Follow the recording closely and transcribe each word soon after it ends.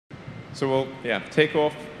So we'll, yeah, take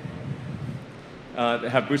off,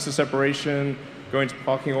 have booster separation, go into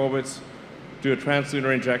parking orbits, do a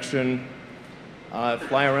translunar injection,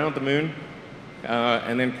 fly around the moon,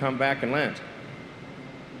 and then come back and land.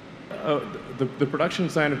 The production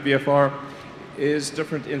design of BFR is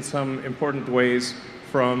different in some important ways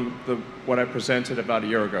from what I presented about a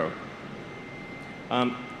year ago.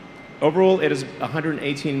 Overall, it is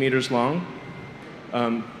 118 meters long.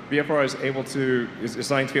 BFR is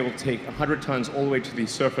designed to be able to take 100 tons all the way to the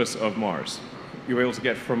surface of Mars. You're able to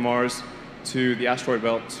get from Mars to the asteroid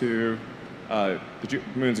belt to the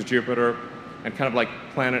moons of Jupiter, and kind of like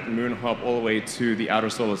planet and moon hop all the way to the outer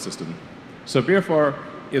solar system. So BFR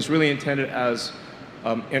is really intended as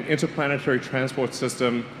an interplanetary transport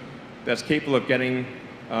system that's capable of getting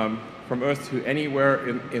from Earth to anywhere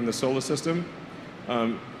in the solar system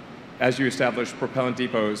as you establish propellant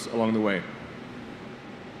depots along the way.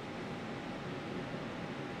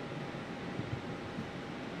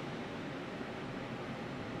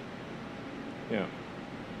 Yeah.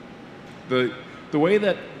 The way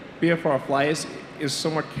that BFR flies is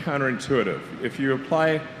somewhat counterintuitive. If you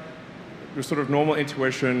apply your sort of normal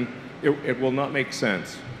intuition, it will not make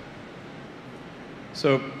sense.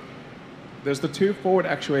 So there's the two forward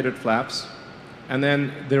actuated flaps, and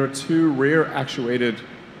then there are two rear actuated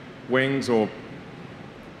wings or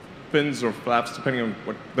fins or flaps, depending on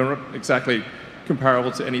what, they're not exactly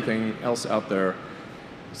comparable to anything else out there.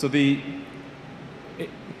 So the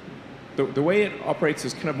way it operates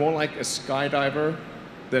is kind of more like a skydiver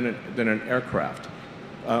than an aircraft.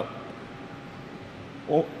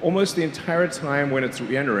 Almost the entire time when it's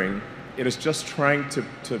re-entering, it is just trying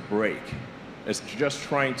to brake. It's just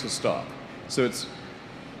trying to stop. So it's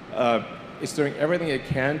doing everything it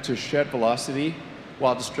can to shed velocity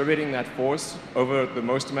while distributing that force over the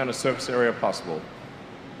most amount of surface area possible.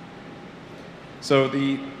 So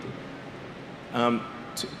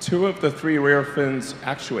two of the three rear fins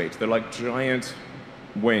actuate. They're like giant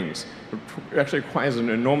wings. It actually requires an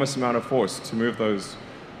enormous amount of force to move those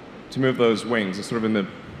wings. It's sort of in the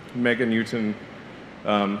meganewton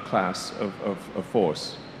class of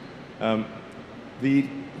force. The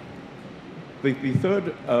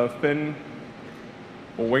third fin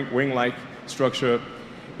or wing-like structure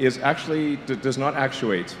is actually does not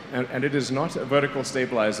actuate, and it is not a vertical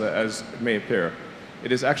stabilizer as it may appear.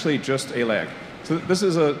 It is actually just a leg. So this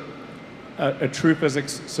is a true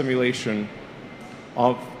physics simulation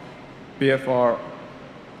of BFR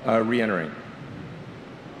re-entering.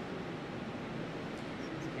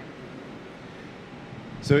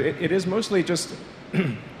 So it is mostly just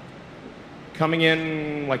coming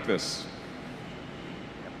in like this.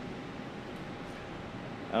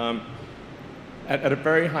 At a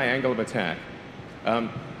very high angle of attack. In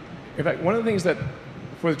fact, one of the things that,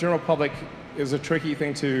 for the general public, is a tricky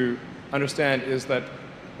thing to understand is that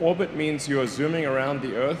orbit means you are zooming around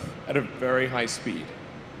the Earth at a very high speed.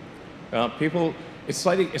 It's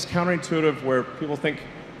counterintuitive where people think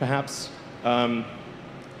perhaps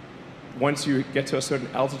once you get to a certain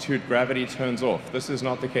altitude, gravity turns off. This is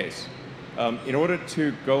not the case. In order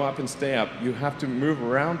to go up and stay up, you have to move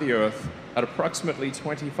around the Earth at approximately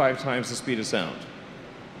 25 times the speed of sound.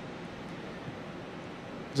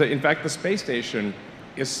 So in fact, the space station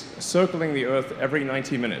is circling the Earth every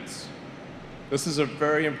 90 minutes. This is a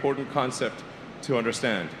very important concept to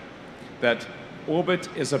understand, that orbit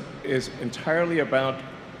is entirely about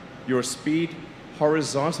your speed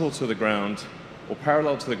horizontal to the ground or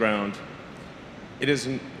parallel to the ground. It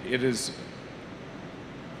is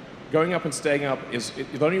going up and staying up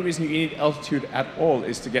the only reason you need altitude at all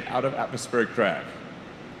is to get out of atmospheric drag.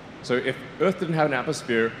 So if Earth didn't have an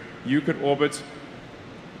atmosphere, you could orbit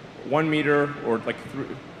 1 meter or like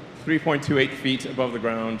 3.28 feet above the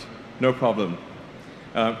ground, no problem.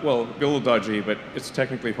 Well, it'd be a little dodgy, but it's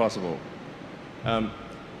technically possible.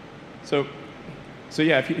 So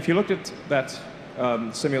yeah, if you looked at that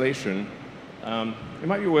simulation, it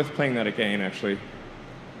might be worth playing that again, actually.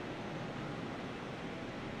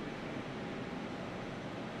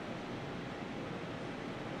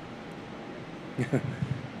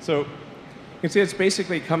 So you can see it's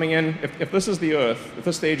basically coming in, if this is the Earth, if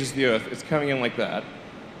this stage is the Earth, it's coming in like that.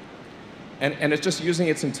 And it's just using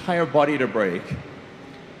its entire body to brake.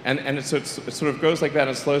 And it sort of goes like that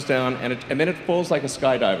and slows down, and then it falls like a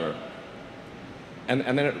skydiver. And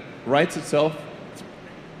then it rights itself,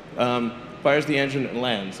 fires the engine, and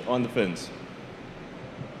lands on the fins.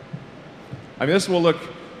 I mean, this will look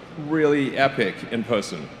really epic in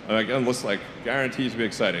person. It looks like guaranteed to be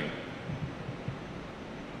exciting.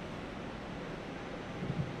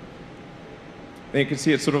 And you can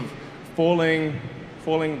see it's sort of falling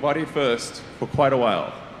body first for quite a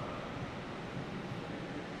while.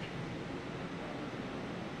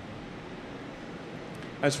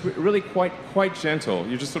 And it's really quite gentle.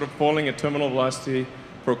 You're just sort of falling at terminal velocity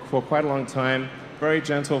for quite a long time. Very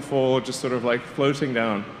gentle fall, just sort of like floating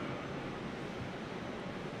down.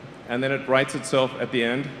 And then it rights itself at the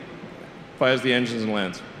end, fires the engines and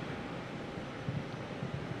lands.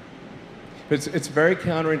 It's very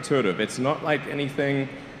counterintuitive. It's not like anything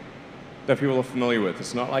that people are familiar with.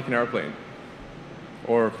 It's not like an airplane.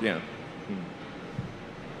 Or, yeah.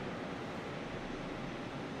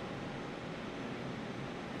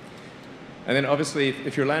 And then obviously,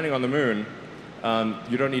 if you're landing on the moon,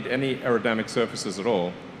 you don't need any aerodynamic surfaces at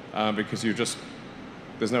all, because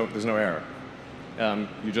there's no air.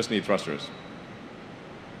 You just need thrusters.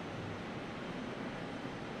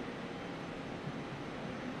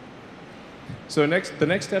 So the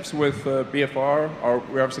next steps with BFR are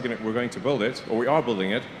we're going to build it, or we are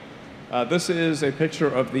building it. This is a picture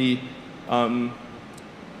of the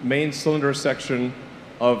main cylinder section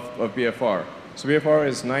of BFR. So BFR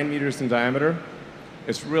is 9 meters in diameter.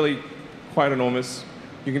 It's really quite enormous.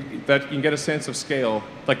 You can get a sense of scale.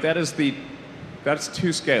 Like that's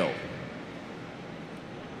to scale.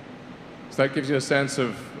 So that gives you a sense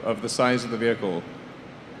of the size of the vehicle.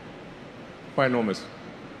 Quite enormous.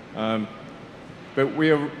 But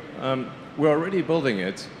we're already building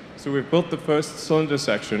it. So we've built the first cylinder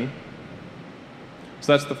section.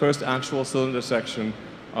 So that's the first actual cylinder section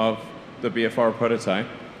of the BFR prototype.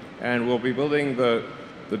 And we'll be building the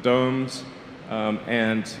domes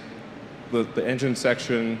and the engine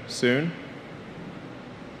section soon.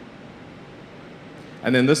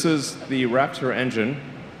 And then this is the Raptor engine.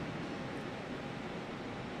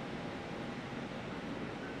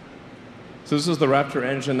 So this is the Raptor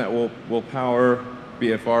engine that will power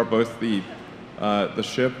BFR, both the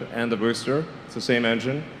ship and the booster. It's the same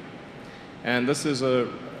engine. And this is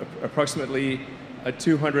approximately a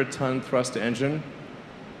 200-ton thrust engine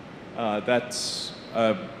that's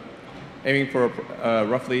aiming for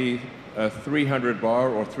roughly a 300 bar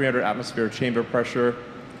or 300 atmosphere chamber pressure.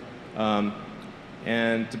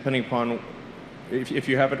 And depending upon, if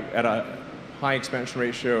you have it at a high expansion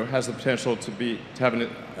ratio, has the potential to have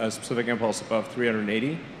a specific impulse above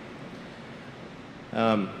 380.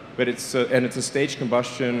 But it's a stage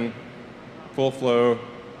combustion, full flow,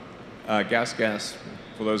 gas.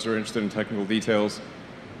 For those who are interested in technical details,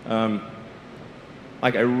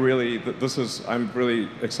 like I'm really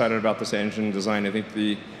excited about this engine design. I think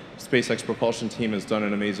the SpaceX propulsion team has done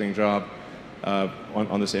an amazing job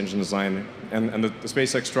on this engine design, and the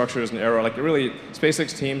SpaceX structures and aero, like really,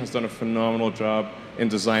 SpaceX team has done a phenomenal job in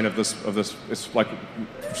design of this. It's like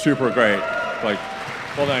super great. Like,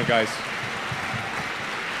 well done, guys.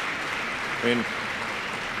 I mean,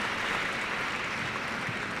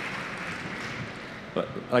 but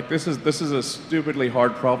like this is a stupidly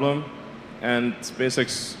hard problem, and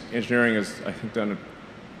SpaceX engineering has, I think, done a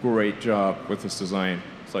great job with this design.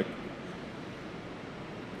 It's like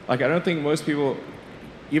I don't think most people,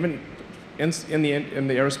 even in the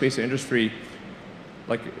aerospace industry,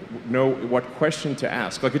 like know what question to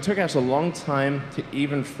ask. Like it took us a long time to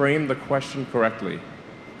even frame the question correctly.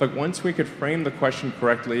 Like once we could frame the question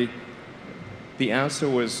correctly, the answer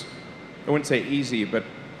was, I wouldn't say easy, but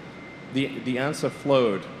the answer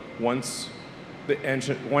flowed once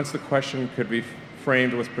the question could be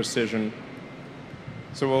framed with precision.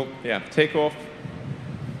 So we'll take off.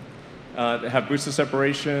 Have booster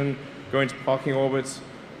separation, go into parking orbits,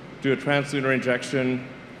 do a translunar injection,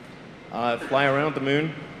 fly around the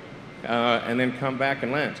moon, and then come back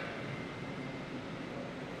and land.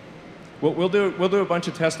 We'll do a bunch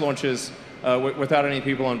of test launches without any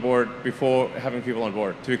people on board before having people on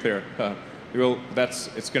board. To be clear,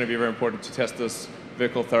 it's going to be very important to test this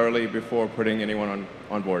vehicle thoroughly before putting anyone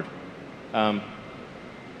on board.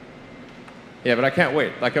 Yeah, but I can't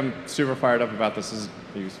wait. Like I'm super fired up about this. This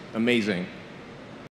is amazing.